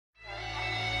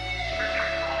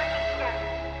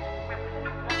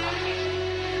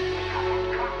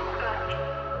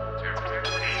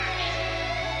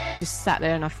just sat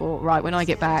there and I thought, right, when I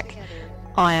get back,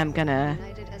 I am going to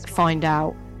find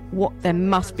out there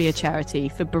must be a charity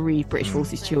for bereaved British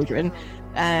Forces children.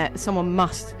 Someone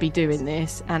must be doing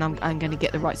this, and I'm going to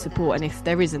get the right support. And if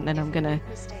there isn't, then I'm going to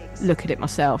look at it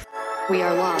myself. We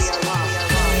are lost.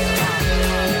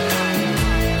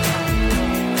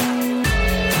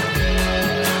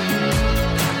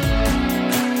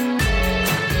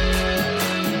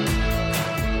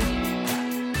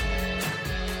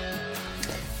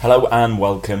 Hello and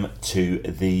welcome to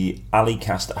the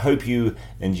Alleycast. I hope you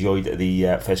enjoyed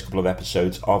the first couple of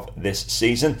episodes of this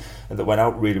season that went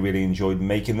out. Really enjoyed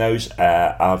making those.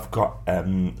 I've got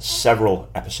several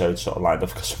episodes sort of lined up.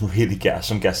 I've got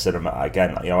some guests in them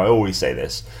again. You know, I always say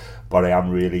this, but I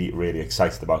am really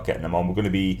excited about getting them on. We're going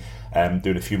to be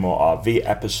doing a few more RV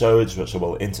episodes, so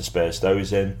we'll intersperse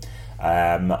those in.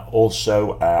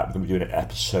 Also, I'm going to be doing an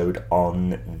episode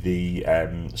on the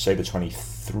Sabre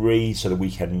 23, so the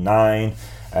Weekend 9.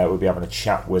 We'll be having a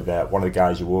chat with one of the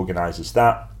guys who organises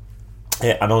that.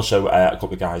 And also a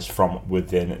couple of guys from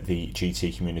within the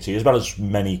GT community, as well as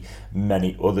many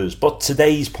others. But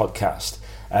today's podcast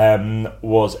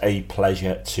was a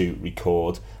pleasure to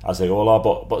record, as they all are.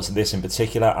 But this in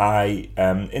particular, I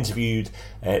interviewed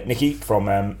Nikki from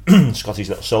Scottys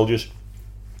Little Soldiers.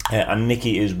 And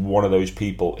Nikki is one of those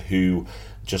people who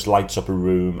just lights up a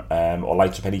room or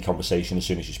lights up any conversation as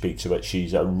soon as you speak to her.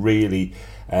 She's a really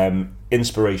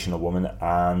inspirational woman,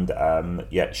 and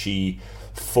she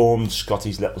formed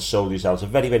Scottys Little Soldiers out of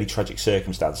very tragic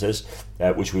circumstances,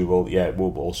 which we'll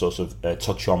all sorts of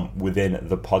touch on within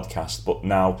the podcast. But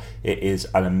now it is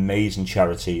an amazing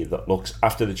charity that looks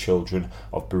after the children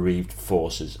of bereaved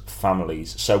forces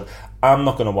families. So I'm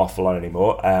not going to waffle on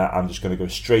anymore. I'm just going to go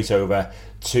straight over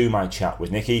to my chat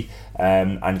with Nikki,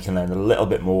 and you can learn a little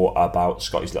bit more about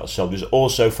Scottys Little Soldiers.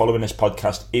 Also, following this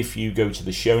podcast, if you go to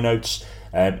the show notes,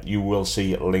 you will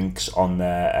see links on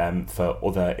there for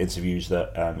other interviews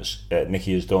that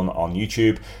Nikki has done on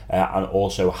YouTube, and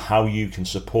also how you can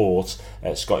support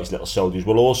Scottys Little Soldiers.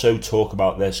 We'll also talk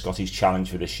about their Scottys Challenge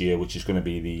for this year, which is going to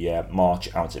be the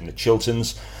march out in the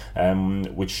Chilterns,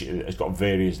 which has got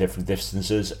various different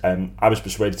distances. I was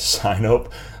persuaded to sign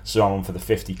up, so I'm on for the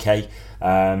 50k.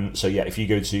 If you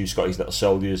go to Scottys Little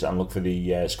Soldiers and look for the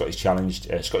Scottys Challenge,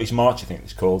 Scottys March I think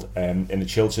it's called, in the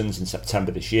Chilterns in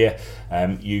September this year,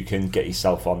 you can get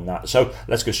yourself on that. So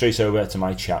let's go straight over to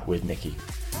my chat with Nikki.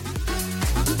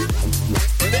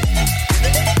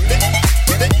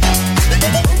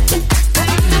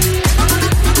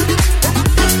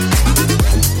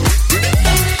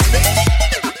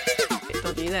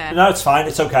 No, it's fine.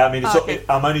 It's okay. I mean,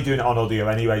 I'm only doing it on audio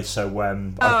anyway, so.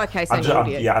 Okay.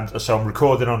 So I'm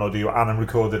recording on audio and I'm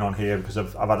recording on here because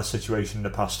I've had a situation in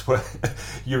the past where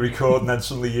you record and then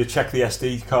suddenly you check the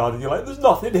SD card and you're like, "There's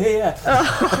nothing here."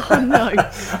 Oh no!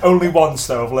 Only once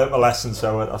though. I've learnt my lesson,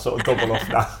 so I sort of double off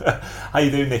now. How you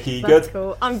doing, Nikki? You That's good?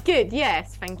 Cool. I'm good.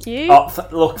 Yes, thank you.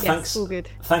 Thanks. All good.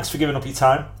 Thanks for giving up your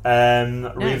time.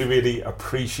 Really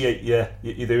appreciate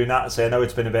you doing that. So I know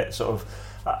it's been a bit sort of.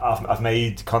 I've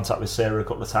made contact with Sarah a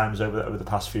couple of times over the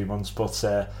past few months, but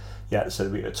so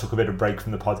we took a bit of a break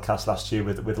from the podcast last year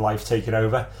with life taking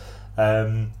over.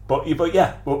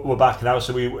 We're back now.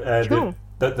 So cool.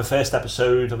 The first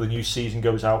episode of the new season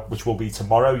goes out, which will be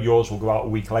tomorrow. Yours will go out a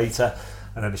week later,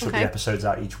 and then there should be episodes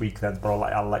out each week then. But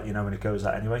I'll let you know when it goes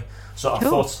out anyway. So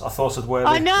cool. I thought I'd wear.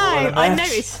 I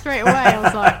noticed straight away. I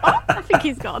was like, oh, I think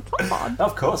he's got a top on.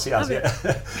 Of course he has.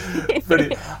 Yeah.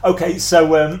 Brilliant. Okay,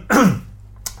 so.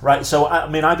 Right, so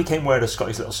I became aware of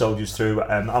Scottys Little Soldiers through.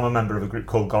 I'm a member of a group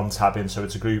called Gone Tabbing. So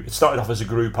it's a group. It started off as a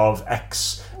group of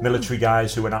ex-military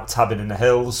guys who went out tabbing in the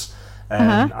hills,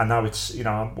 and now it's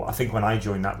I think when I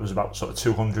joined that there was about sort of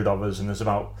 200 of us, and there's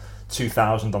about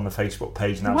 2,000 on the Facebook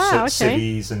page now. Wow,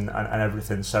 Cities and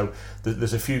everything. So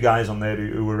there's a few guys on there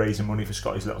who were raising money for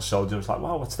Scottys Little Soldiers. I was like,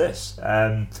 wow, what's this?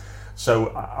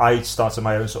 So I started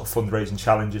my own sort of fundraising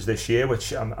challenges this year,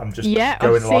 which I'm just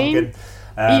going along in.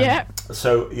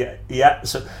 So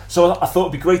I thought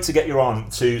it'd be great to get you on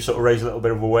to sort of raise a little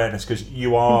bit of awareness, because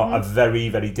you are a very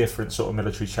different sort of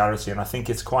military charity, and I think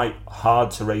it's quite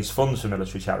hard to raise funds for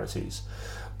military charities.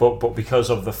 But because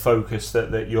of the focus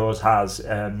that yours has,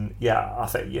 I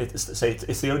think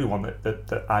it's the only one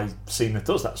that I've seen that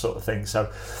does that sort of thing. So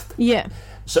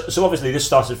obviously this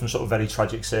started from sort of very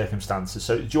tragic circumstances.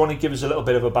 So do you want to give us a little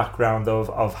bit of a background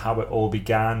of how it all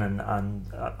began,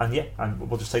 and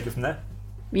we'll just take it from there.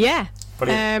 Yeah.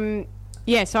 Brilliant.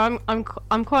 So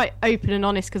I'm quite open and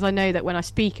honest, because I know that when I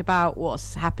speak about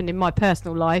what's happened in my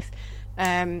personal life,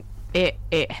 it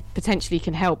potentially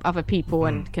can help other people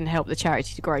and can help the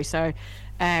charity to grow. So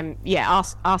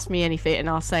ask me anything and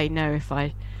I'll say no if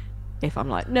I if I'm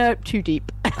like, nope, too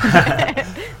deep.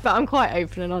 But I'm quite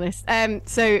open and honest.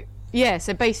 So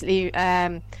basically,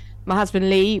 my husband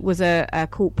Lee was a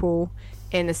corporal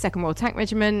in the 2nd Royal Tank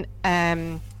Regiment.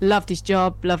 Loved his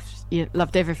job,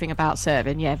 loved everything about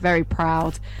serving. Yeah, very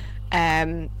proud.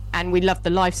 And we loved the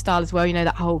lifestyle as well, you know,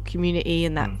 that whole community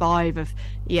and that vibe of,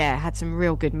 had some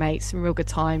real good mates, some real good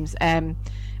times. And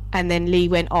then Lee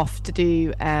went off to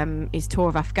do his tour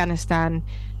of Afghanistan.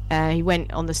 He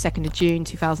went on the 2nd of June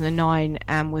 2009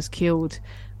 and was killed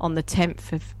on the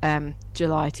 10th of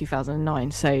July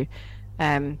 2009. So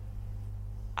I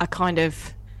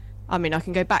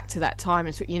can go back to that time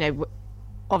and, you know,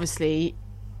 obviously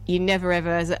you never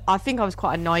ever, I think I was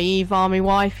quite a naive army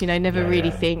wife, you know, never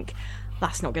really think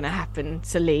that's not going to happen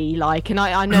to Lee. Like, and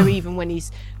I know even when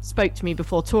he's spoke to me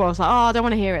before tour, I was like, oh, I don't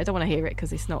want to hear it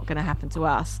because it's not going to happen to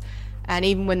us. And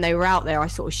even when they were out there, I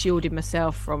sort of shielded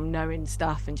myself from knowing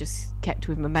stuff and just kept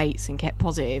with my mates and kept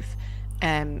positive.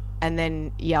 And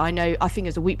then, I think it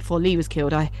was a week before Lee was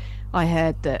killed, I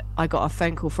heard that I got a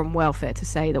phone call from welfare to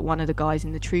say that one of the guys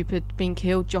in the troop had been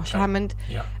killed, Josh Hammond.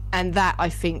 Yeah. And that, I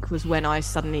think, was when I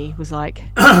suddenly was like,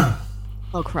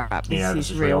 oh crap, this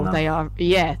is real. They are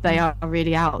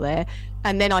really out there.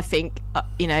 And then I think,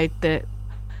 you know, that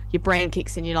your brain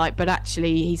kicks in, you're like, but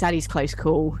actually he's had his close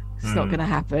call. It's not going to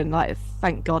happen. Like,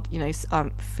 thank God, you know, I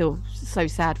feel so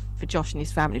sad for Josh and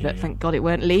his family, but thank God it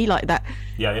weren't Lee like that.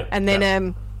 Yeah. And then,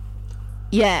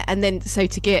 and then so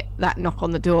to get that knock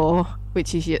on the door,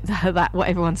 which is that what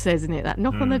everyone says, isn't it? That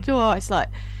knock on the door, it's like,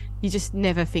 you just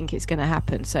never think it's going to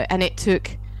happen. So, and it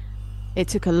took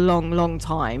a long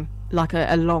time, like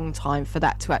a long time for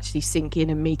that to actually sink in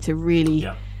and me to really,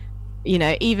 you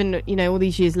know, even, you know, all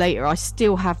these years later, I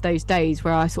still have those days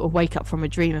where I sort of wake up from a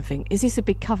dream and think, is this a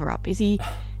big cover up? Is he,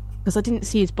 because I didn't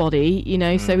see his body, you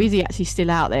know, so is he actually still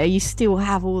out there? You still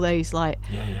have all those, like,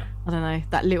 I don't know,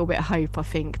 that little bit of hope, I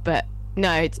think. But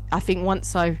no, I think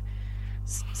once I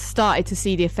started to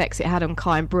see the effects it had on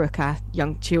Kai and Brooke, our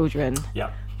young children,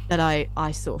 that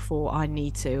I sort of thought I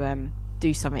need to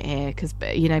do something here, because,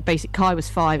 you know, basically Kai was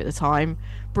 5 at the time,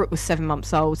 Brooke was 7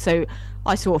 months old, so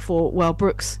I sort of thought, well,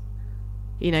 Brooke's,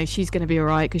 you know, she's going to be all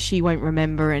right because she won't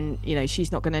remember, and, you know,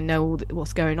 she's not going to know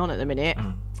what's going on at the minute.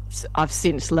 So I've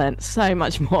since learnt so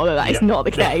much more that is not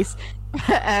the case.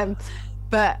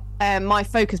 But my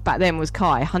focus back then was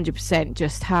Kai, 100%.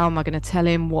 Just how am I going to tell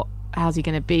him, how's he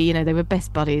going to be? You know, they were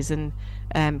best buddies, and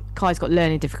Kai's got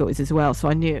learning difficulties as well, so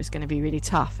I knew it was going to be really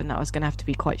tough, and that I was going to have to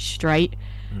be quite straight.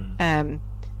 And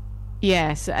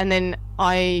then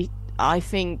I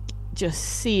think just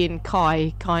seeing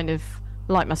Kai kind of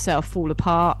like myself fall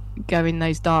apart, go in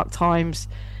those dark times,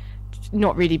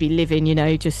 not really be living, you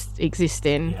know, just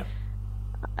existing.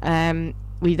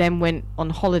 We then went on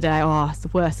holiday. It's the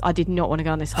worst. I did not want to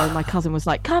go on this holiday. My cousin was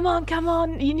like, come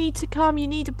on, you need to come, you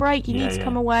need a break, you need to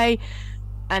come away.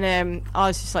 And I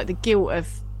was just like, the guilt of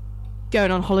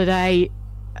going on holiday,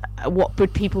 what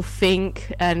would people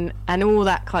think, and all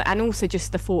that kind of, and also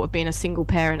just the thought of being a single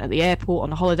parent at the airport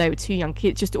on a holiday with 2 young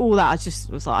kids, just all that. I just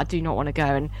was like, I do not want to go.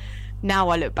 And now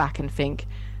I look back and think,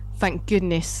 thank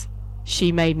goodness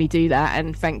she made me do that,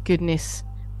 and thank goodness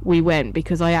we went,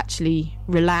 because I actually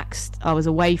relaxed. I was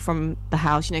away from the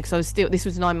house, you know, because I was still, this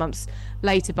was 9 months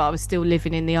later, but I was still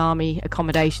living in the army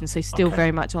accommodation, so still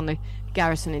very much on the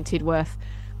garrison in Tidworth.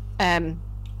 And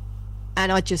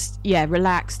I just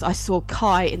relaxed. I saw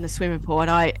Kai in the swimming pool,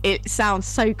 and it sounds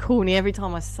so corny every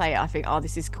time I say it. I think,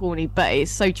 this is corny, but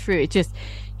it's so true.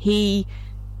 He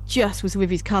just was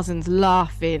with his cousins,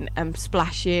 laughing and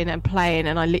splashing and playing,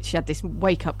 and I literally had this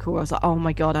wake up call. I was like, oh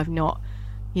my God, I've not,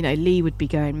 you know, Lee would be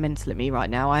going mental at me right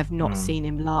now. I have not seen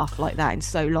him laugh like that in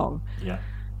so long.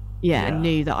 And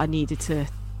knew that I needed to,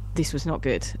 this was not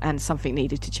good, and something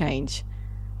needed to change.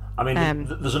 I mean,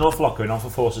 there's an awful lot going on for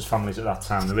Forces families at that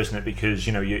time, there isn't it? Because,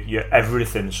 you know,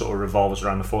 everything sort of revolves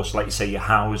around the Forces, like you say, your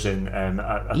housing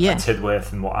at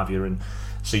Tidworth and what have you, and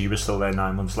so you were still there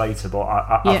 9 months later. But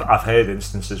I've heard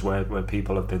instances where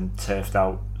people have been turfed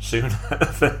out sooner,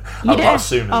 a lot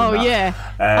sooner than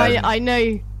that. I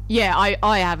know. Yeah,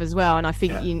 I have as well, and I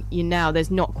think you now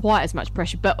there's not quite as much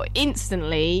pressure, but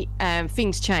instantly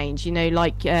things change. You know,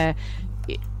 like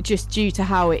just due to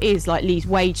how it is, like Lee's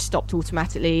wage stopped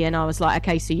automatically, and I was like,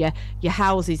 okay, so your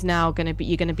house is now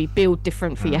you're going to be billed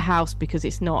different for your house, because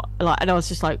it's not like, and I was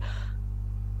just like,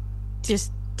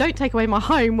 just don't take away my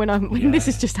home when this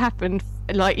has just happened.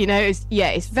 Like, you know,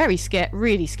 it's very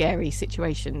really scary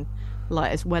situation,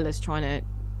 like, as well as trying to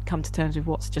come to terms with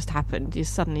what's just happened. You're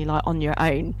suddenly like on your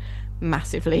own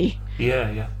massively.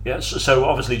 Yeah. So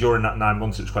obviously during that 9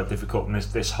 months it was quite difficult, and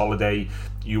this holiday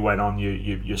you went on,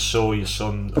 you saw your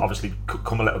son obviously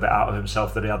come a little bit out of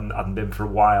himself that he hadn't been for a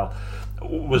while.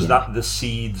 Was that the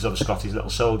seeds of Scotty's Little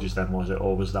Soldiers then, was it,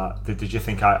 or was that did you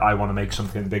think I want to make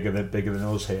something bigger than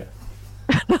us here?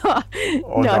 No,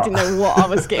 I didn't know what I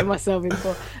was getting myself in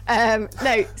for.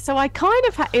 No, so I kind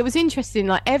of it was interesting,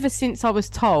 like ever since I was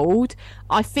told,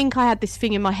 I think I had this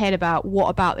thing in my head about what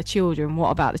about the children,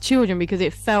 because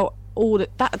it felt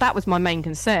that was my main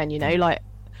concern, like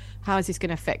how is this going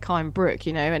to affect Kai and Brooke,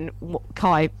 and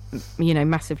Kai,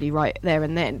 massively right there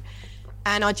and then.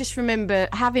 And I just remember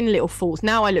having little thoughts.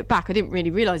 Now I look back, I didn't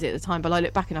really realise it at the time, but I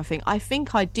look back and I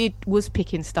think I was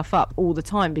picking stuff up all the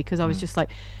time, because I was just like,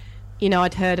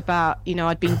 I'd heard about,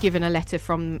 I'd been given a letter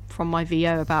from my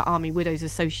VO about Army Widows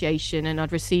Association, and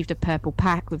I'd received a purple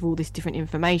pack with all this different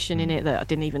information in it that I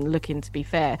didn't even look in, to be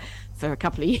fair, for a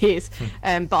couple of years.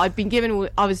 But I'd been given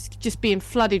I was just being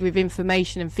flooded with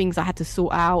information and things I had to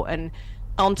sort out, and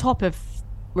on top of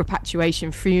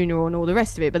repatriation, funeral and all the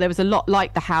rest of it. But there was a lot,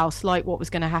 like the house, like what was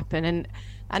going to happen. And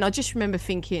I just remember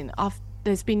thinking,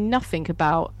 there's been nothing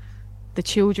about the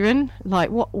children, like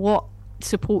what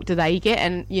support do they get?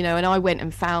 And and I went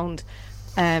and found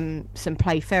some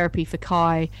play therapy for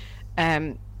Kai,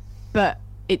 but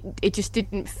it just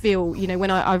didn't feel,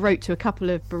 when I wrote to a couple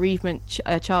of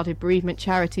childhood bereavement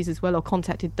charities as well, or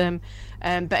contacted them,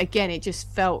 but again it just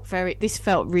felt this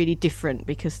felt really different,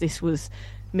 because this was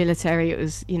military, it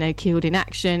was killed in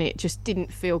action. It just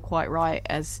didn't feel quite right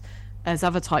as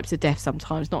other types of death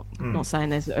sometimes. Not saying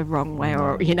there's a wrong way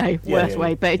or worse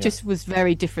way, but it just was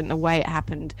very different the way it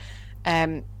happened.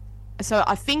 So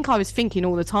I think I was thinking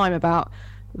all the time about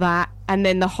that. And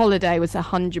then the holiday was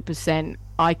 100%.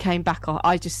 I came back,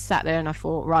 I just sat there and I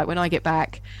thought, right, when I get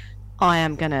back, I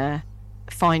am gonna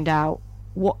find out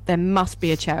there must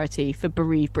be a charity for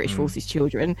bereaved British Forces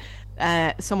children.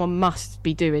 Someone must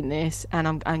be doing this, and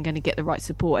I'm going to get the right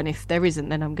support. And if there isn't,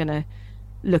 then I'm going to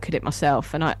look at it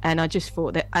myself. And I just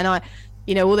thought that, and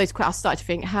all those I started to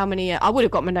think how many. I would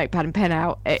have got my notepad and pen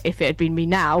out if it had been me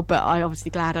now, but I'm obviously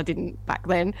glad I didn't back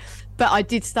then. But I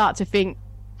did start to think,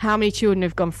 how many children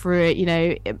have gone through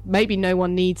it? Maybe no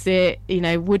one needs it.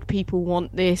 Would people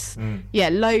want this? Yeah,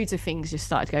 loads of things just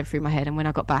started to go through my head. And when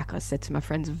I got back, I said to my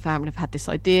friends and family, I've had this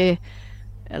idea,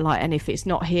 and if it's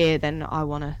not here, then I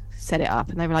want to set it up.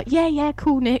 And they were like, yeah,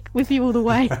 cool, Nick, with you all the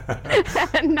way.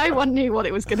 And no one knew what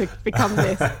it was going to become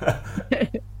this.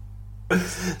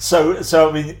 So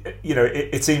I mean,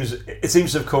 it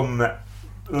seems to have come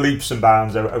leaps and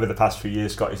bounds over the past few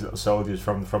years, Scotty's Little Soldiers,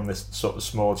 from this sort of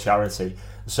small charity.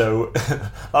 So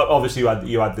obviously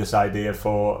you had this idea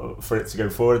for it to go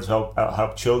forward to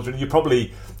help children. You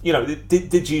probably,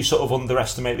 did you sort of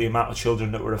underestimate the amount of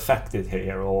children that were affected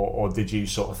here, or did you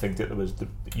sort of think that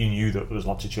you knew that there was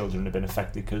lots of children that had been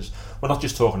affected? Because we're not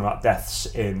just talking about deaths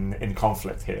in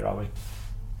conflict here, are we?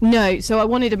 No, so I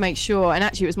wanted to make sure, and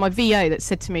actually it was my VO that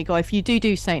said to me, Guy, if you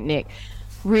do St. Nick,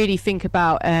 really think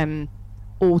about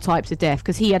all types of death,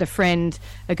 because he had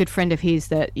a good friend of his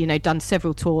that done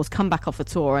several tours, come back off a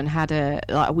tour and had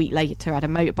a week later had a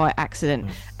motorbike accident,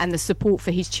 and the support for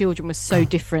his children was so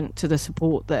different to the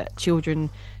support that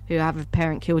children who have a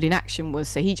parent killed in action was.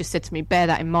 So he just said to me, bear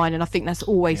that in mind. And I think that's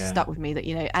always stuck with me, that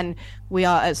and we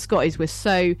are at Scottys, we're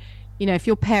so if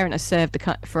your parent has served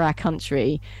for our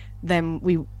country, then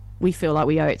we feel like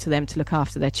we owe it to them to look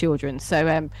after their children.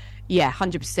 So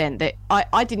 100%. That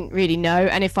I didn't really know,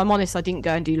 and if I'm honest, I didn't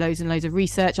go and do loads and loads of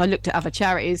research. I looked at other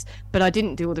charities, but I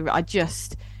didn't do I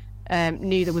just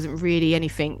knew there wasn't really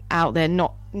anything out there,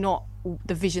 not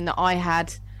the vision that I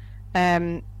had,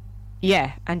 and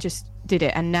just did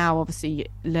it. And now obviously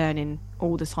learning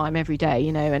all the time, every day,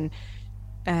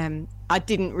 and I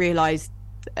didn't realise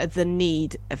the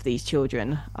need of these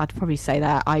children. I'd probably say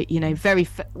that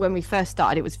when we first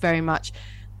started, it was very much,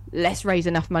 let's raise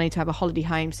enough money to have a holiday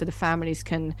home so the families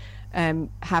can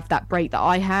have that break that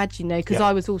I had, because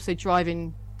I was also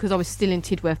driving, because I was still in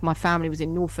Tidworth, my family was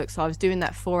in Norfolk, so I was doing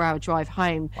that 4-hour drive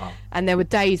home. Wow. And there were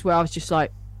days where I was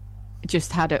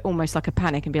just had almost like a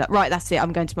panic and be like, right, that's it,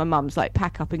 I'm going to my mum's, like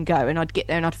pack up and go. And I'd get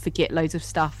there and I'd forget loads of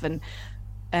stuff,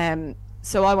 and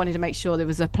so I wanted to make sure there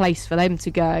was a place for them to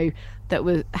go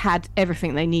that had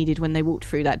everything they needed when they walked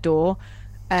through that door.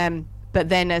 But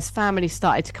then as families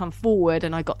started to come forward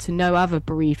and I got to know other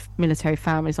bereaved military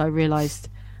families, I realised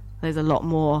there's a lot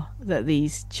more that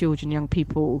these children, young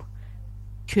people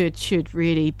should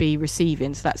really be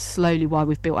receiving. So that's slowly why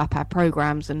we've built up our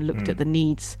programmes and looked at the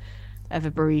needs of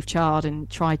a bereaved child and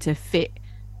tried to fit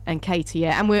and cater.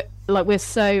 And we're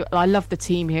so, I love the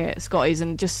team here at Scottys,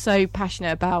 and just so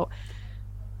passionate about,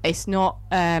 it's not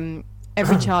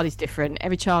every child is different.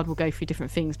 Every child will go through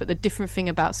different things. But the different thing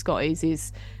about Scottys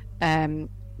is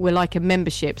we're like a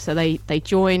membership. So they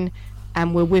join,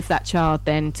 and we're with that child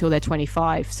then till they're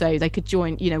 25. So they could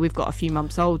join, we've got a few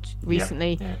months old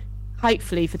recently. Yeah.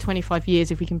 Hopefully for 25 years,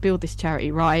 if we can build this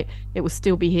charity right, it will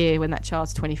still be here when that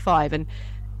child's 25. And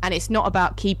it's not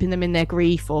about keeping them in their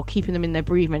grief or keeping them in their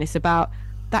bereavement. It's about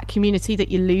that community that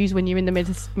you lose when you're in the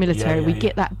military. We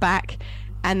get that back,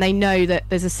 and they know that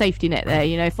there's a safety net there.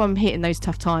 If I'm hitting those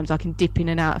tough times, I can dip in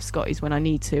and out of Scottys when I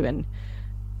need to. And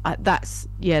that's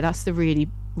the really,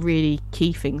 really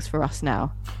key things for us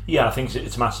now. Yeah, I think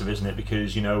it's massive, isn't it?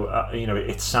 Because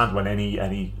it's sad when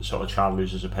any sort of child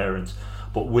loses a parent.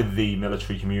 But with the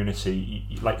military community,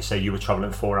 like you say, you were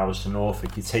travelling 4 hours to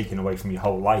Norfolk, you're taking away from your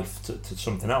whole life to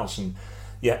something else. And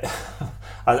yeah,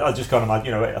 I just can't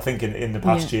imagine, I think in the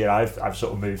past year, I've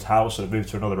sort of moved house, I've moved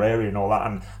to another area and all that,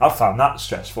 and I've found that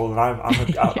stressful, and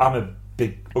I'm a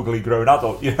big, ugly grown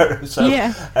adult, so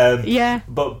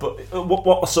But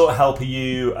what sort of help are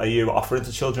you offering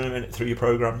to children through your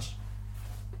programs?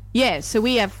 Yeah, so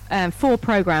we have 4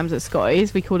 programs at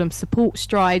Scottys. We call them Support,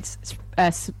 Strides,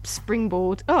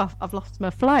 Springboard. Oh, I've lost my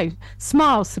flow.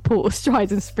 Smile, Support,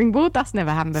 Strides, and Springboard. That's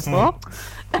never happened before.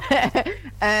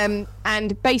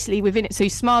 And basically within it, so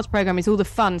Smiles program is all the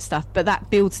fun stuff, but that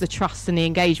builds the trust and the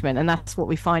engagement, and that's what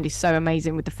we find is so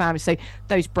amazing with the families. So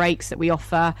those breaks that we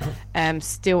offer,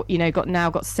 still,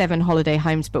 got 7 holiday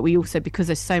homes, but we also, because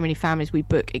there's so many families, we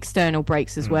book external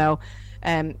breaks as well.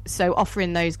 So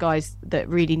offering those guys that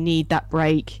really need that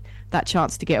break, that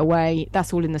chance to get away,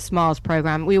 that's all in the Smiles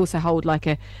program. We also hold like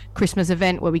a Christmas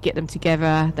event where we get them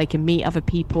together, they can meet other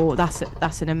people. That's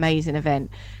an amazing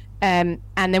event. And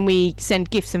then we send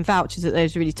gifts and vouchers at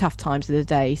those really tough times of the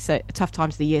day, so tough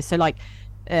times of the year. So like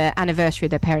anniversary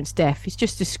of their parents' death, it's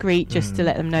just discreet, just to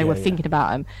let them know we're thinking about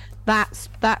them.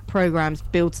 That program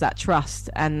builds that trust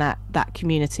and that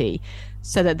community,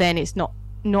 so that then it's not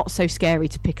so scary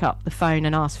to pick up the phone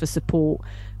and ask for support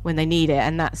when they need it.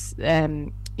 And that's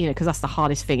because that's the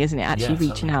hardest thing, isn't it, actually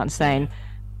reaching out and saying,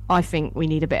 I think we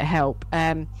need a bit of help.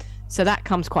 So that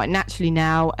comes quite naturally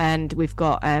now, and we've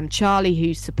got Charlie,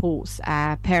 who supports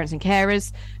our parents and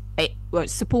carers. It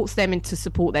supports them to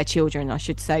support their children, I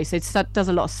should say. So it does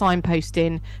a lot of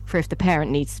signposting for if the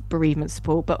parent needs bereavement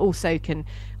support, but also can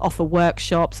offer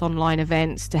workshops, online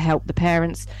events to help the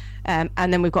parents. And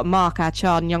then we've got Mark, our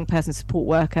child and young person support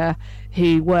worker,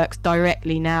 who works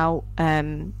directly now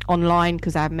online,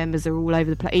 because our members are all over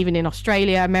the place, even in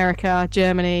Australia, America,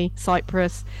 Germany,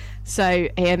 Cyprus. So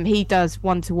he does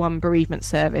one-to-one bereavement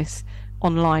service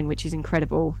online, which is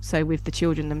incredible. So with the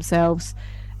children themselves.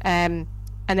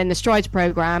 And then the Strides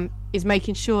program is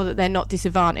making sure that they're not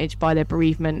disadvantaged by their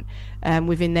bereavement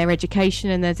within their education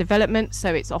and their development.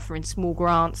 So it's offering small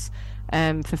grants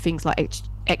for things like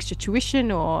extra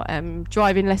tuition or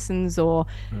driving lessons or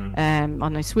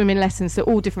swimming lessons. So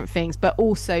all different things, but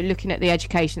also looking at the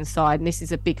education side. And this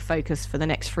is a big focus for the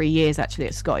next 3 years actually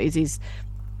at Scottys, is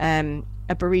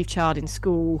a bereaved child in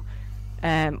school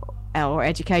or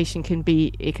education can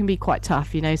be quite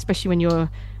tough, especially when you're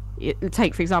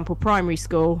take for example primary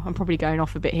school. I'm probably going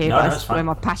off a bit here, but that's where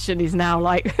my passion is now.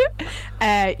 Like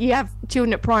you have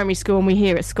children at primary school, and we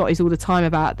hear at Scottys all the time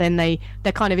about, then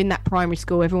they're kind of in that primary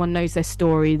school, everyone knows their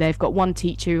story, they've got one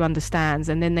teacher who understands,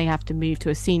 and then they have to move to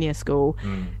a senior school,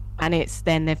 and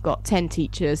then they've got 10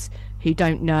 teachers who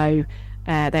don't know.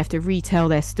 They have to retell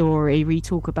their story,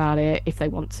 re-talk about it if they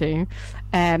want to,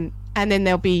 and then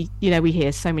there'll be, we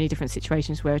hear so many different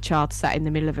situations where a child sat in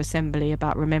the middle of assembly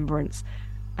about remembrance,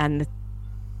 and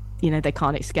they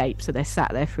can't escape, so they're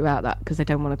sat there throughout that because they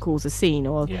don't want to cause a scene,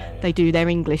 or they do their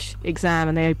English exam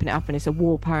and they open it up and it's a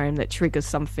war poem that triggers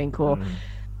something, or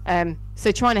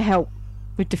so trying to help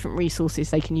with different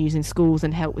resources they can use in schools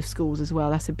and help with schools as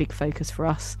well. That's a big focus for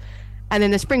us. And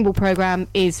then the Springboard program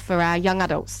is for our young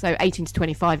adults, so 18 to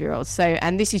 25 year olds. So,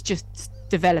 and this is just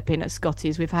developing at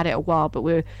Scottys. We've had it a while, but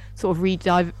we're sort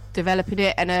of developing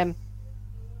it, and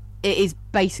it is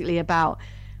basically about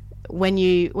when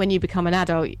you become an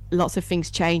adult, lots of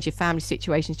things change, your family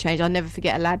situations change. I'll never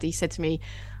forget a lad, he said to me,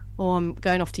 I'm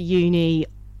going off to uni,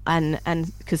 and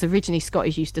because originally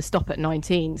Scottys used to stop at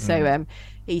 19, so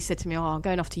he said to me, I'm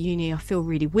going off to uni, I feel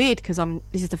really weird because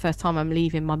this is the first time I'm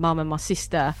leaving my mum and my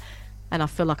sister, and I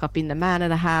feel like I've been the man of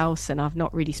the house, and I've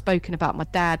not really spoken about my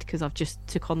dad because I've just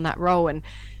took on that role,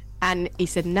 and he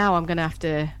said, now I'm going to have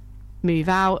to move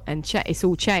out and it's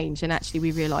all changed. And actually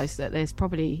we realised that there's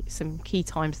probably some key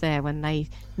times there when they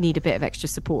need a bit of extra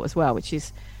support as well, which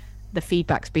is, the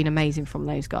feedback's been amazing from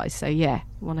those guys. So yeah,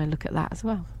 want to look at that as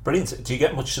well. Brilliant. Do you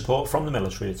get much support from the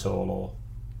military at all, or?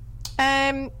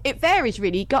 It varies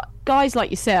really. Got guys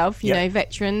like yourself, you know,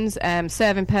 veterans,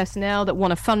 serving personnel that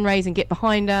want to fundraise and get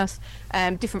behind us.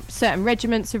 Certain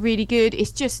regiments are really good.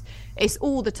 It's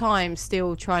all the time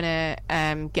still trying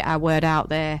to get our word out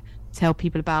there, tell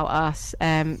people about us.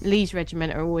 Lee's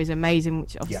regiment are always amazing,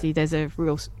 which obviously there's a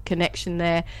real connection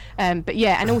there. But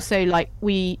yeah, and also like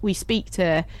we speak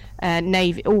to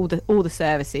Navy, all the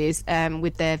services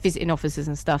with their visiting officers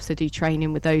and stuff, so do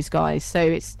training with those guys. So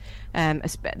it's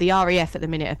the RAF at the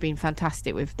minute have been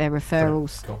fantastic with their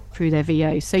referrals through their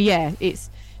VOs. So yeah, it's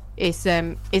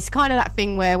kind of that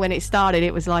thing where when it started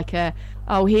it was like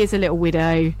here's a little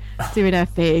widow doing her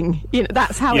thing, you know,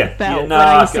 that's how it felt when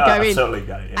I used to go in. Totally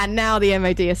get it, and now the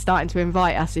MOD are starting to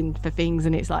invite us in for things,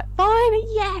 and it's like fine,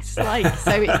 yes, like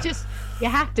so it's just you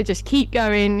have to just keep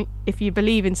going. If you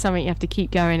believe in something, you have to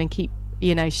keep going and keep,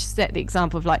 you know, set the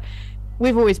example of, like,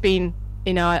 we've always been,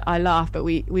 you know, I laugh, but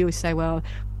we always say, well,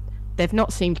 they've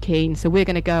not seemed keen, so we're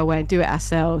going to go away and do it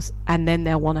ourselves, and then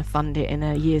they'll want to fund it in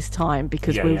a year's time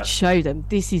because we'll show them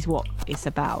this is what it's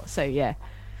about. So yeah.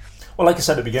 Well, like I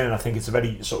said at the beginning, I think it's a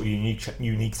very sort of unique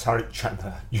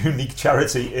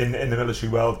charity in the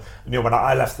military world. You know, when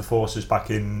I left the forces back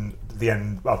in the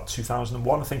end,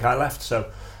 2001, I think I left. So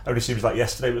it only seems like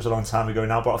yesterday. It was a long time ago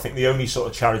now. But I think the only sort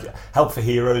of charity, Help for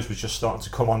Heroes, was just starting to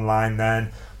come online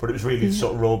then. But it was really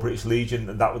sort of Royal British Legion,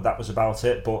 and that was about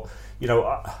it. But you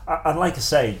know, and like I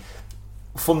say,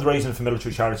 fundraising for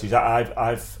military charities,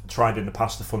 I've tried in the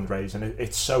past to fundraise, and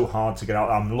it's so hard to get out.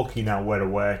 I'm lucky now where I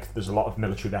work. There's a lot of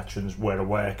military veterans where I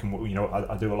work, and you know,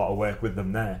 I do a lot of work with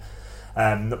them there.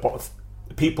 But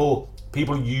people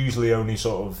usually only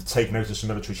sort of take notice of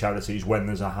military charities when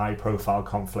there's a high profile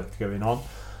conflict going on.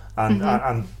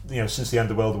 And you know, since the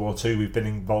end of World War II, we've been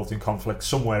involved in conflict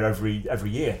somewhere every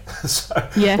year. So,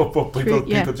 but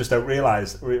people just don't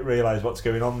realise what's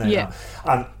going on there. Yeah.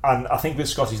 Now. And I think with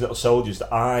Scottys Little Soldiers,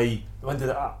 I think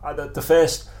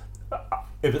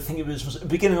it was the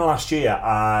beginning of last year.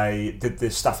 I did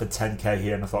the Stafford 10K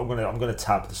here, and I thought I'm going to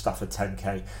tab the Stafford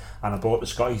 10K, and I bought the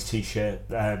Scottys t-shirt,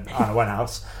 and I went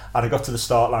out, and I got to the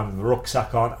start line with the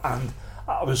rucksack on, and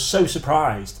I was so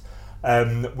surprised.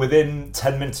 Within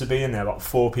 10 minutes of being there, about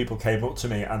 4 people came up to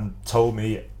me and told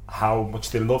me how much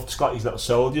they loved Scottys Little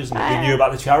Soldiers, and they knew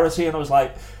about the charity, and I was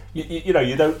like, you know,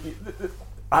 you don't.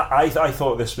 I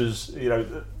thought this was, you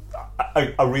know,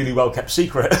 a really well kept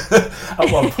secret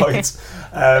at one point,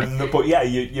 but yeah,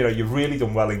 you know, you've really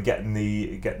done well in getting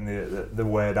the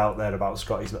word out there about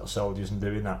Scottys Little Soldiers and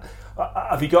doing that.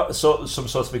 Have you got some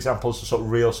sort of examples of sort of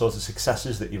real sort of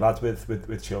successes that you've had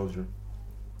with children?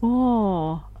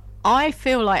 Oh, I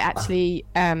feel like actually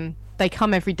they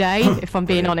come every day, if I'm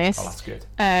being honest. Oh, that's good.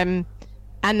 And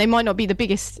they might not be the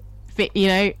biggest fit, you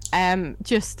know. I'm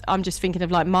just thinking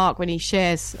of like Mark when he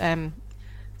shares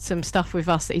some stuff with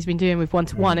us that he's been doing with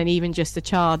one-to-one, and even just a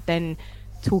child then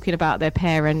talking about their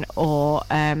parent, or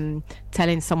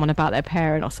telling someone about their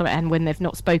parent or something, and when they've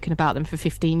not spoken about them for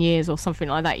 15 years or something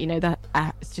like that, you know, that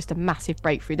it's just a massive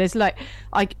breakthrough. There's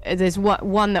there's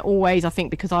one that always, I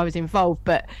think because I was involved,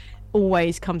 but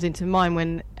always comes into mind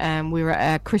when we were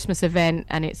at a Christmas event,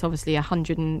 and it's obviously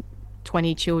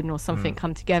 120 children or something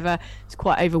come together. It's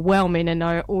quite overwhelming, and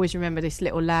I always remember this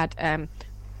little lad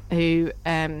who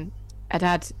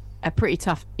had a pretty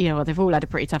tough, you know, they've all had a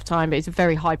pretty tough time, but it's a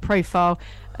very high profile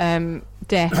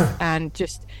death, and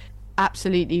just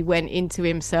absolutely went into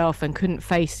himself and couldn't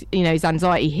face, you know, his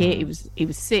anxiety hit. He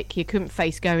was sick, he couldn't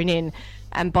face going in,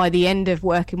 and by the end of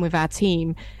working with our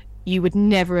team, you would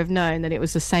never have known that it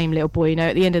was the same little boy. You know,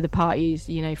 at the end of the party, he's,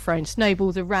 you know, throwing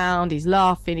snowballs around, he's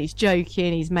laughing, he's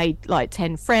joking, he's made like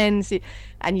 10 friends,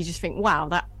 and you just think, wow,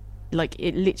 that, like,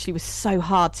 it literally was so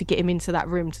hard to get him into that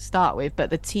room to start with,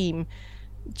 but the team,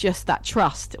 just that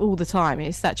trust all the time.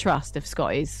 It's that trust of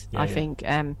Scottys, I think.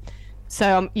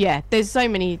 So there's so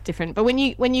many different, but when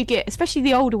you get, especially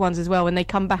the older ones as well, when they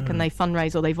come back and they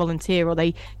fundraise or they volunteer or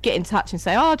they get in touch and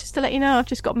say, oh, just to let you know, I've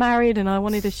just got married and I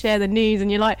wanted to share the news, and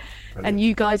you're like, and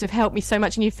you guys have helped me so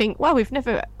much, and you think, well, we've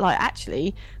never, like,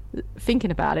 actually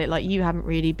thinking about it, like, you haven't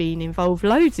really been involved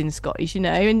loads in Scottys, you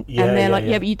know, and they're like,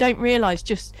 but you don't realise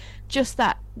just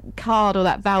that card or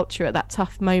that voucher at that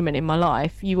tough moment in my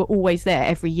life, you were always there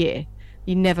every year,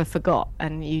 you never forgot,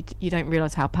 and you don't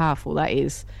realise how powerful that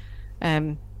is.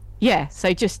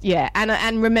 So just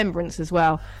and remembrance as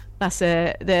well. That's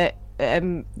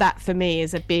that for me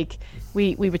is a big.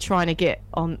 We were trying to get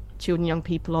on children, young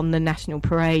people on the national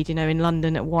parade, you know, in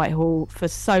London at Whitehall for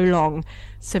so long,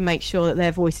 to make sure that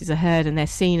their voices are heard and they're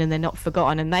seen and they're not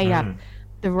forgotten, and they have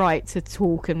the right to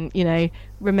talk and, you know,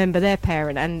 remember their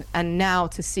parent, and now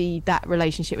to see that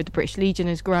relationship with the British Legion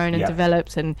has grown and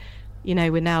developed, and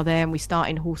we're now there, and we start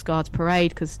in Horse Guards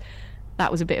Parade, because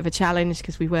that was a bit of a challenge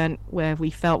because we weren't where we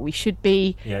felt we should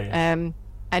be. And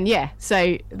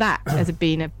so that has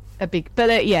been a big, but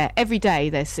every day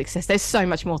there's success. There's so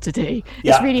much more to do.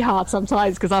 It's really hard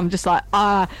sometimes because I'm just like,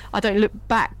 I don't look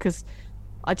back because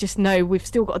I just know we've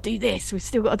still got to do this. We've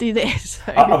still got to do this.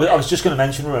 So. I was just going to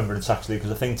mention Remembrance, actually,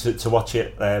 because I think to watch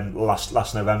it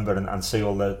last November and see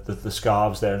all the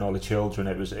scarves there and all the children,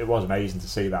 it was amazing to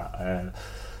see that.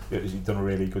 You've done a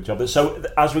really good job. So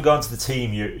as we go into the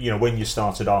team, you know, when you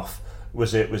started off,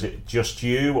 was it just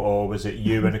you, or was it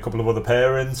you and a couple of other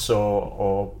parents,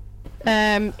 or?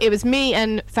 It was me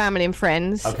and family and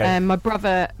friends. Okay. My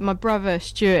brother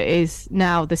Stuart is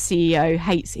now the CEO.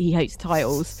 He hates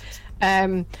titles,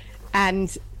 and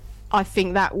I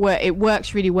think that it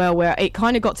works really well. Where it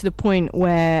kind of got to the point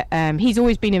where he's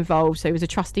always been involved. So he was a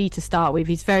trustee to start with.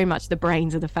 He's very much the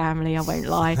brains of the family. I won't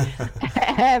lie.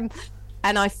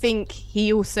 And I think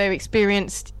he also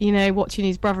experienced, you know, watching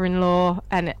his brother-in-law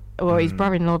his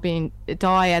brother-in-law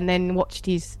die, and then watched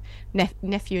his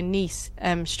nephew and niece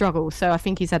struggle. So I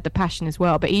think he's had the passion as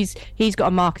well. But he's got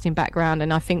a marketing background,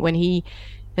 and I think when he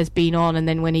has been on, and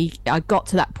then when I got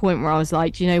to that point where I was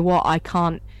like, you know what, I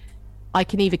can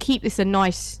either keep this a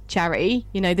nice charity,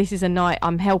 you know, this is a night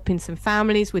I'm helping some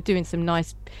families, we're doing some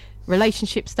nice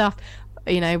relationship stuff,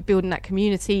 you know, building that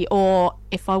community, or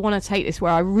if I want to take this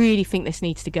where I really think this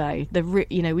needs to go,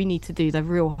 we need to do the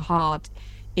real hard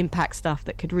impact stuff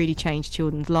that could really change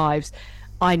children's lives.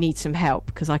 I need some help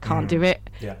because I can't do it.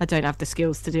 I don't have the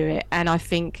skills to do it. And I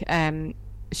think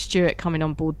Stuart coming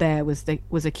on board there was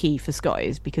a key for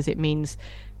Scottys, because it means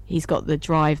he's got the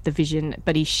drive, the vision,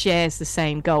 but he shares the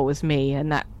same goal as me,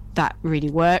 and that really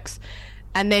works.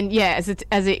 And then as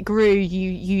it grew,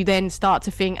 you then start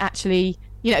to think, actually,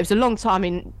 you know, it was a long time. I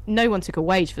mean, no one took a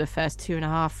wage for the first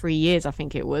 2.5, 3 years, I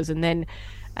think it was, and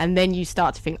then you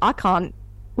start to think,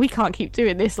 we can't keep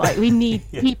doing this. Like, we need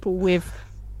people with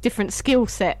different skill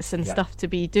sets and stuff to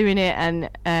be doing it. And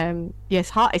it's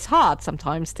hard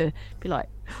sometimes to be like,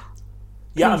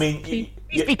 please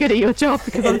be good at your job,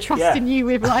 because I'm trusting you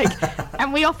with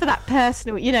and we offer that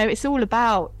personal, you know, it's all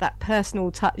about that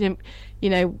personal touch. You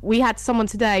know, we had someone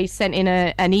today sent in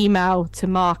an email to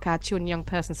Mark, our children and young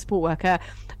person support worker,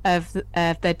 of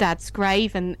their dad's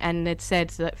grave, and they'd said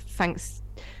that thanks,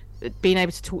 being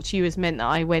able to talk to you has meant that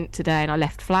I went today and I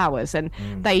left flowers. And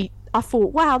I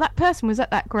thought, wow, that person was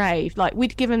at that grave. Like,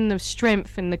 we'd given them the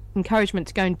strength and the encouragement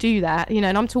to go and do that, you know.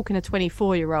 And I'm talking a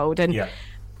 24-year-old, and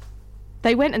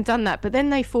they went and done that. But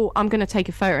then they thought, I'm going to take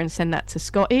a photo and send that to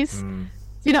Scottys.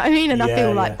 You know what I mean? And I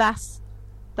feel like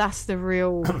that's the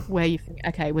real where you think,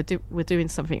 okay, we're doing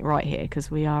something right here, because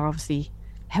we are obviously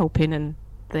helping and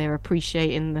they're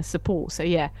appreciating the support. So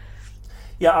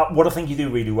what I think you do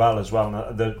really well as well,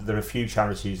 and there are a few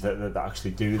charities that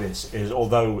actually do this, is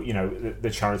although, you know,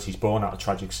 the charity's born out of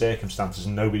tragic circumstances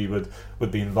and nobody would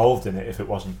be involved in it if it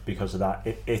wasn't because of that,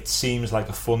 it seems like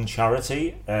a fun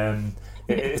charity.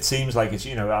 It seems like it's,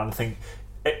 you know, and I think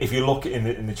if you look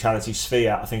in the charity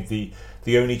sphere, I think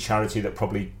the only charity that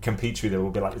probably competes with it will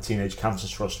be like the Teenage Cancer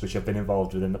Trust, which I've been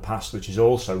involved with in the past, which is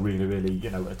also really, really, you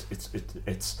know,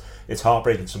 it's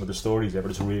heartbreaking, some of the stories there,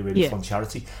 but it's a really, really fun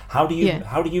charity. How do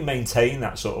you maintain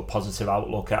that sort of positive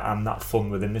outlook and that fun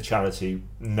within the charity,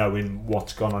 knowing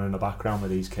what's gone on in the background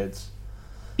with these kids?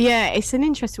 Yeah, it's an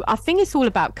interesting. I think it's all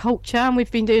about culture, and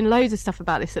we've been doing loads of stuff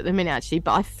about this at the minute, actually.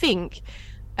 But I think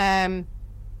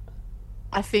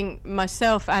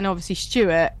myself and obviously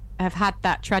Stuart have had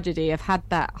that tragedy, have had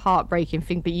that heartbreaking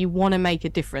thing, but you want to make a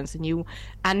difference,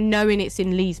 and knowing it's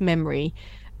in Lee's memory,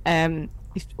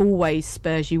 it always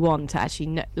spurs you on to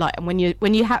actually when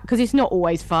you have, because it's not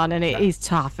always fun, and it is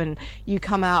tough, and you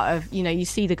come out of, you know, you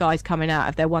see the guys coming out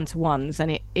of their one-to-ones,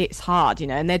 and it's hard, you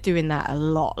know, and they're doing that a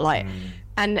lot,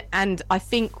 and I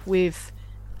think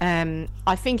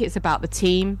I think it's about the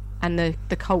team and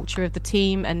the culture of the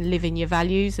team and living your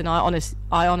values, and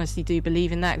I honestly do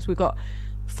believe in that, because we've got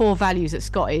 4 values at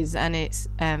Scottys, and it's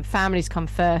families come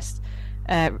first,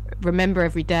 remember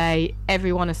every day,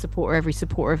 everyone a supporter, every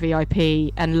supporter a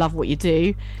VIP, and love what you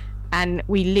do. And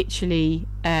we literally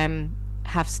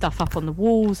have stuff up on the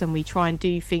walls, and we try and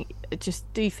do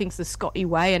things the Scotty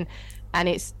way,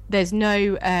 and there's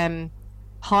no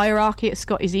hierarchy at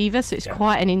Scottys either, so it's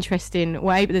quite an interesting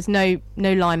way, but there's no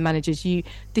line managers.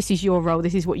 This is your role,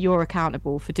 this is what you're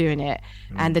accountable for doing it,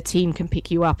 and the team can pick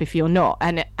you up if you're not,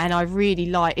 and I really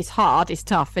like, it's hard, it's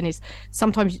tough, and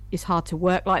sometimes it's hard to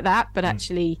work like that, but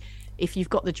actually if you've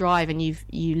got the drive and you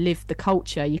live the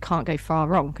culture, you can't go far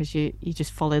wrong, because you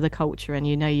just follow the culture and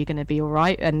you know you're going to be all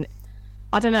right. And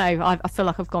I don't know. I feel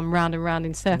like I've gone round and round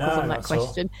in circles on that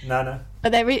question. No.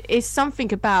 But there is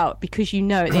something about, because you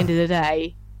know at the end of the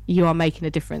day you are making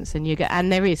a difference, and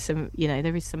there is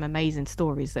some amazing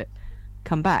stories that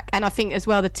come back. And I think as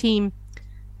well, the team,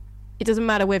 it doesn't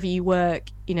matter whether you work,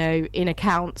 in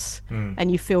accounts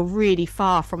and you feel really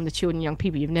far from the children and young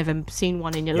people, you've never seen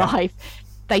one in your life,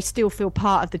 they still feel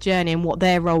part of the journey, and what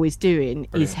their role is doing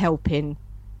is helping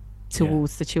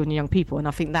towards the children and young people. And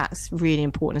I think that's really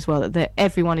important as well, that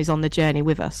everyone is on the journey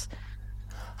with us.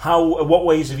 What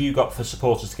ways have you got for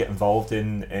supporters to get involved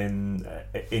in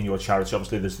your charity?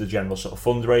 Obviously, there's the general sort of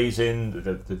fundraising,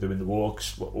 they're doing the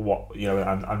walks,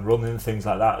 and running things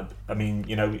like that. I mean,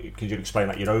 could you explain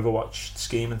like your Overwatch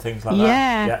scheme and things like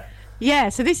that? Yeah.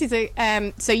 So this is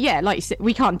like you said,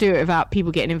 we can't do it without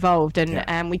people getting involved,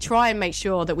 and we try and make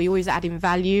sure that we always add in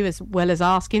value as well as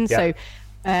asking. So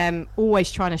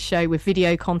always trying to show with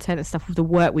video content and stuff with the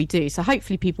work we do, so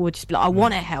hopefully people would just be like, I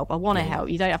want to help.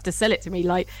 You don't have to sell it to me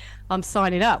like I'm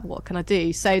signing up, what can I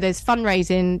do? So there's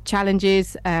fundraising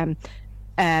challenges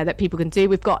that people can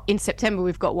do. In September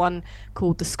we've got one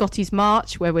called the Scottys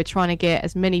March, where we're trying to get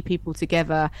as many people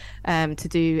together to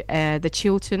do the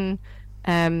Chiltern,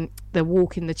 the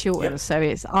walk in the Chiltern. So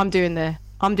you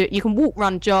can walk,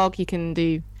 run, jog, you can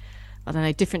do, I don't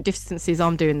know, different distances.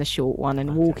 I'm doing the short one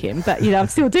and walking, but I'm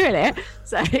still doing it.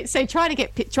 So trying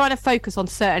to focus on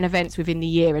certain events within the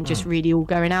year and just really all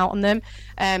going out on them.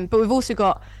 But we've also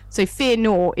got, Fear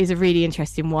Naught is a really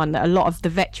interesting one that a lot of the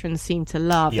veterans seem to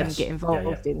love and get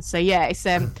involved in. So it's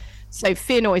so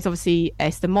Fear Naught is obviously,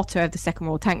 it's the motto of the 2nd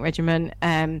Royal Tank Regiment.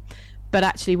 But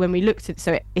actually, when we looked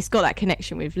at, it's got that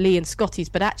connection with Lee and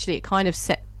Scottys, but actually it kind of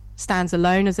stands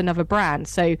alone as another brand.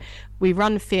 So we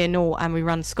run Fear Naught and we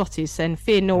run Scottys, and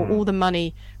Fear Naught, all the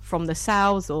money from the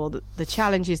sales or the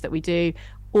challenges that we do,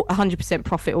 100%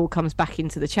 profit all comes back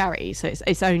into the charity, so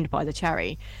it's owned by the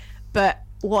charity. But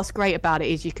what's great about it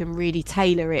is you can really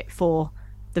tailor it for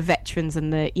the veterans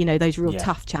and the those real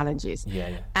tough challenges.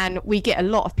 And we get a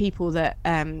lot of people that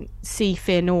see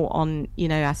Fear Naught on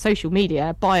our social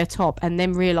media, buy a top, and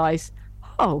then realize,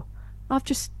 oh, I've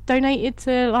just donated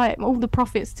to like all the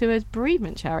profits to a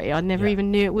bereavement charity. I never even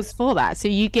knew it was for that. So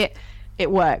it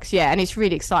works, and it's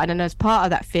really exciting. And as part of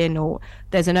that Fear Naught,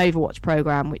 there's an Overwatch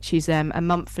program, which is a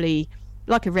monthly,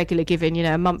 like a regular giving,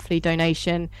 a monthly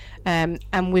donation,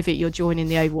 and with it you're joining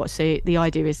the Overwatch. So the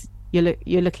idea is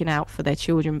you're looking out for their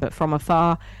children, but from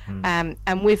afar. And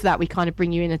with that, we kind of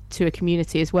bring you into a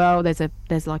community as well. There's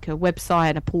like a website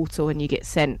and a portal, and you get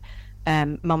sent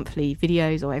monthly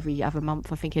videos, or every other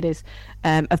month I think it is,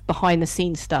 of behind the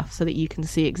scenes stuff, so that you can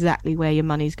see exactly where your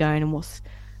money's going and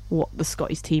what the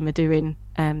Scottish team are doing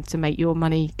to make your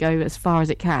money go as far as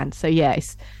it can. So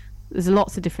there's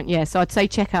lots of different so I'd say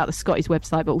check out the Scottish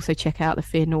website, but also check out the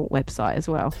Fear Naught website as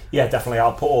well. Definitely.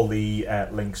 I'll put all the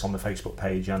links on the Facebook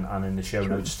page and in the show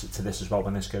notes to this as well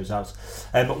when this goes out.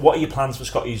 But what are your plans for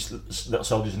Scottish Little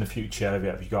Soldiers in the future?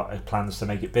 Have you got plans to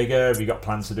make it bigger? Have you got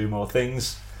plans to do more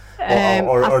things?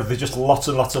 Or are there just lots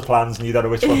and lots of plans and you don't know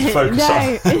which one to focus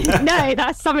on? No,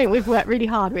 that's something we've worked really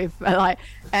hard with.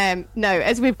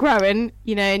 As we've grown,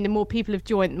 and the more people have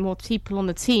joined, the more people on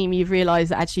the team, you've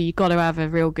realised that actually you've got to have a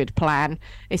real good plan.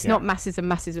 It's not masses and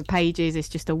masses of pages. It's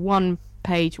just a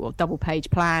one-page or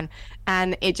double-page plan,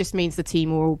 and it just means the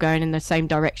team are all going in the same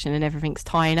direction and everything's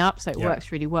tying up. So it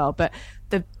works really well. But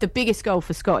the biggest goal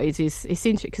for Scottys is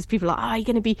interesting, because people are like, you're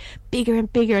going to be bigger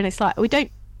and bigger, and it's like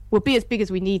we'll be as big as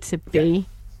we need to be,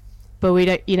 but we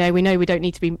don't. We know we don't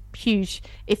need to be huge.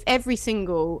 If every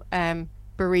single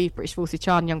bereaved British Forces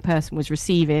child and young person was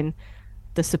receiving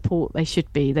the support they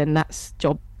should be, then that's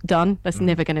job done. That's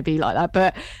never going to be like that.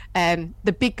 But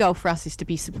the big goal for us is to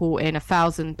be supporting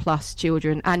 1,000+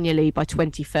 children annually by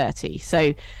 2030.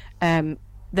 So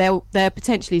there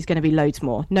potentially is going to be loads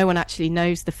more. No one actually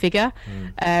knows the figure.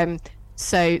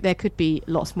 So there could be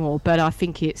lots more, but I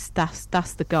think that's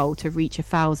the goal, to reach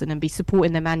 1,000 and be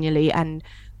supporting them annually. And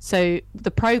so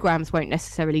the programs won't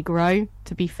necessarily grow,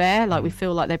 to be fair. Like, we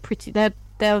feel like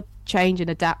they'll change and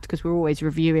adapt, because we're always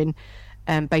reviewing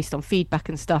based on feedback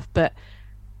and stuff. But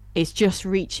it's just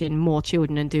reaching more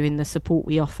children and doing the support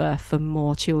we offer for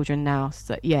more children now.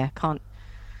 So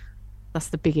that's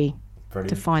the biggie.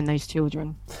 Brilliant. To find those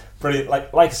children. Brilliant.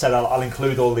 Like I said, I'll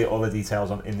include all the details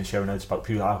in the show notes about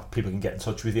how people can get in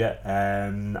touch with you.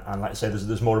 And like I said,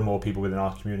 there's more and more people within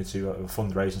our community who are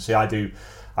fundraising. See, I do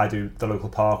the local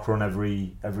park run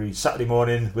every Saturday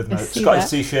morning with my Scottish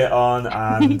t-shirt on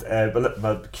and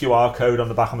my QR code on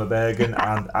the back of my bag, and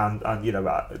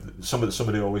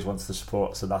somebody always wants to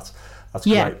support, so that's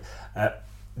great.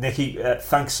 Nikki,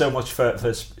 thanks so much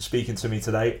for speaking to me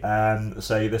today. I know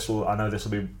this will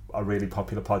be a really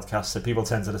popular podcast. So people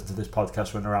tend to listen to this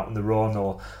podcast when they're out on the run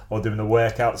or doing the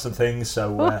workouts and things.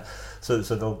 So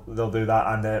they'll do that.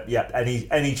 And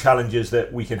any challenges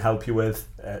that we can help you with,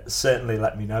 certainly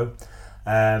let me know.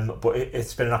 But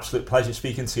it's been an absolute pleasure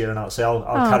speaking to you, and I'll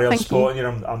carry on supporting you.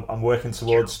 I'm working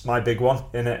towards my big one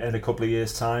in a couple of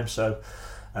years' time. So.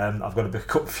 I've got a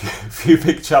few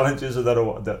big challenges. I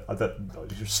still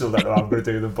don't know how I'm going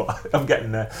to do them, but I'm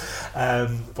getting there.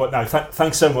 But no,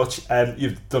 thanks so much.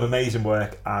 You've done amazing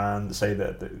work, and say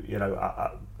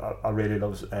that I really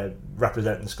love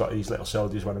representing Scottys Little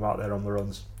Soldiers when I'm out there on the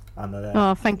runs.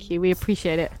 And thank you. We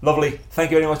appreciate it. Lovely.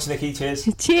 Thank you very much, Nikki. Cheers.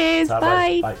 Cheers.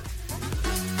 Bye. Bye.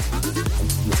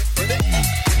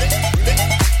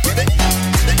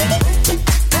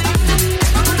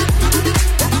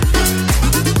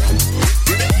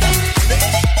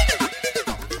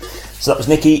 So that was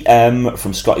Nikki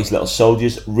from Scottys Little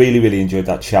Soldiers. Really enjoyed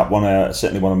that chat.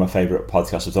 Certainly one of my favourite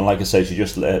podcasts I've done. Like I say, she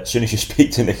just as soon as you speak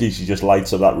to Nikki, she just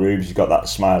lights up that room. She's got that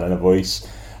smile in her voice,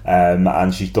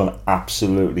 and she's done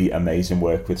absolutely amazing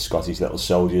work with Scottys Little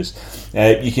Soldiers.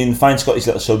 You can find Scottys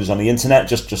Little Soldiers on the internet.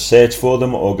 Just search for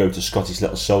them, or go to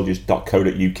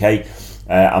scottyslittlesoldiers.co.uk.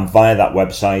 And via that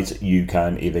website, you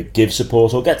can either give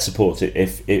support or get support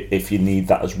if you need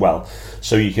that as well.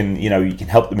 So you can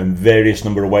help them in various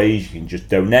number of ways. You can just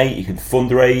donate, you can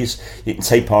fundraise, you can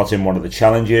take part in one of the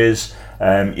challenges.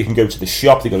 You can go to the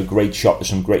shop. They've got a great shop. There's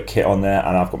some great kit on there,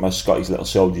 and I've got my Scottys Little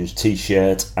Soldiers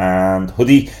t-shirt and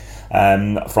hoodie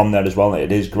from there as well.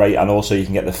 It is great, and also you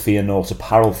can get the Fear Naught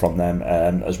apparel from them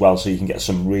as well. So you can get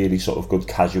some really sort of good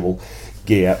casual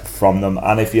gear from them.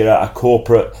 And if you're a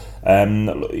corporate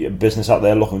business out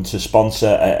there looking to sponsor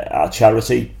a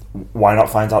charity, why not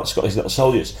find out Scottys Little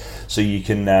Soldiers? So you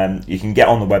can get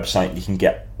on the website, you can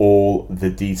get all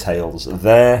the details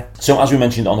there. So as we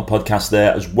mentioned on the podcast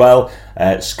there as well,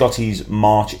 Scotty's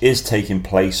March is taking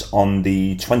place on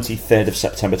the 23rd of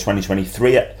September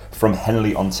 2023 from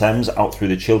Henley-on-Thames out through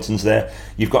the Chilterns there.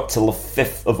 You've got till the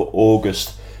 5th of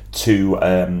August to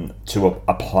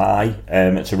apply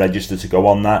to register to go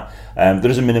on that. There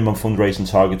is a minimum fundraising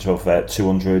target of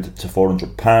 £200 to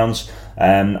 £400,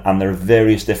 and there are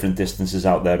various different distances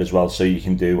out there as well. So you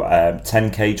can do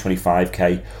 10k,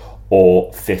 25k, or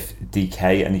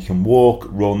 50k, and you can walk,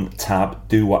 run, tab,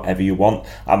 do whatever you want.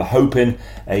 I'm hoping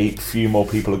a few more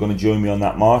people are going to join me on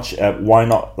that march. Why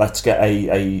not? Let's get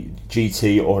a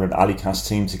GT or an Alicast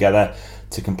team together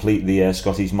to complete the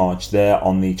Scottys March there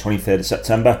on the 23rd of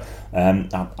September.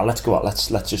 Let's go out. Let's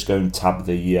just go and tab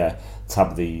the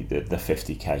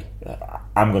 50k.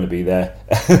 I'm going to be there,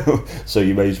 so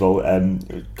you may as well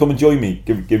come and join me.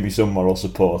 Give me some moral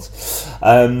support.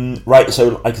 Right.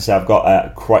 So, like I said, I've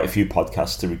got quite a few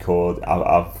podcasts to record.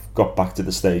 I've got back to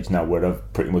the stage now where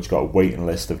I've pretty much got a waiting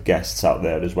list of guests out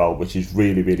there as well, which is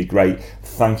really great.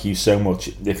 Thank you so much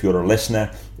if you're a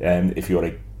listener, if you're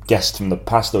a guest from the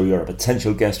past or you're a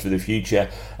potential guest for the future.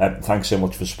 Thanks so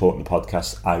much for supporting the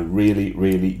podcast. I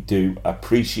really do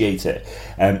appreciate it.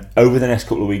 Over the next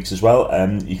couple of weeks as well,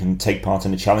 you can take part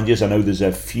in the challenges. I know there's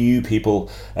a few people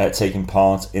taking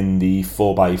part in the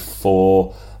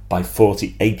 4x4 by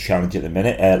 48 challenge at the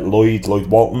minute. Lloyd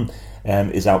Walton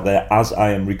is out there as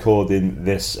I am recording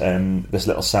this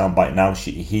little soundbite now.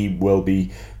 He will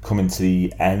be coming to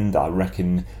the end, I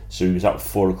reckon. So he was out at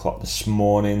 4 o'clock this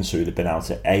morning, so he'd have been out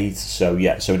at 8. So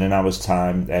in an hour's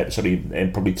time,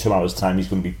 in probably 2 hours' time, he's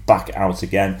going to be back out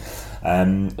again.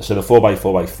 So the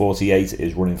 4x4 by 48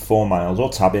 is running 4 miles or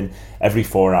tabbing every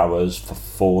 4 hours for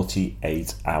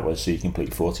 48 hours. So you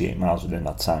complete 48 miles within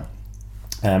that time.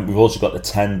 We've also got the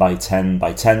 10 by 10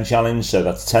 by 10 challenge, so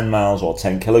that's 10 miles or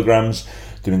 10 kilograms,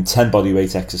 doing 10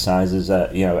 bodyweight exercises,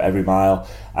 every mile,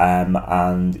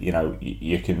 and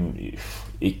you can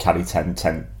carry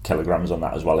 10 kilograms on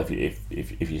that as well if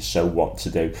you so want to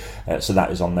do. So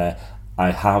that is on there. I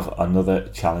have another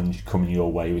challenge coming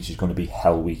your way, which is going to be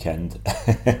Hell Weekend.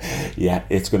 Yeah,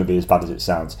 it's going to be as bad as it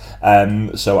sounds.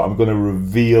 So I'm going to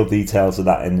reveal details of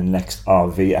that in the next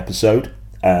RV episode.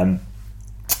 And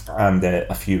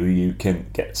a few of you can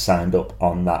get signed up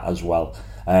on that as well.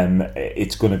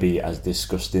 It's going to be as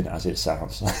disgusting as it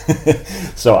sounds.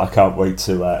 So I can't wait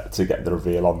to get the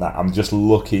reveal on that. I'm just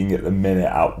looking at the minute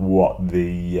at what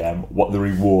the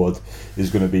reward is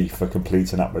going to be for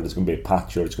completing that, whether it's going to be a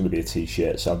patch or it's going to be a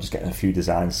t-shirt. So I'm just getting a few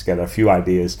designs together, a few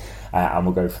ideas, and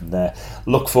we'll go from there.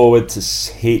 Look forward to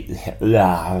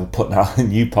putting out a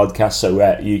new podcast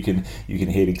so you can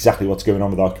hear exactly what's going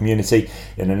on with our community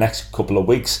in the next couple of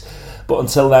weeks. But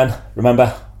until then,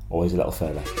 remember, always a little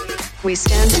further. We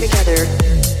stand together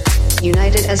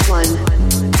united as one.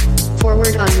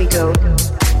 Forward on we go,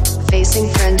 facing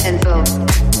friend and foe.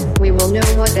 We will know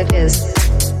what it is.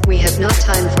 We have not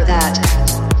time for that.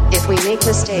 If we make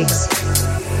mistakes,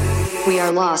 we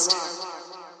are lost.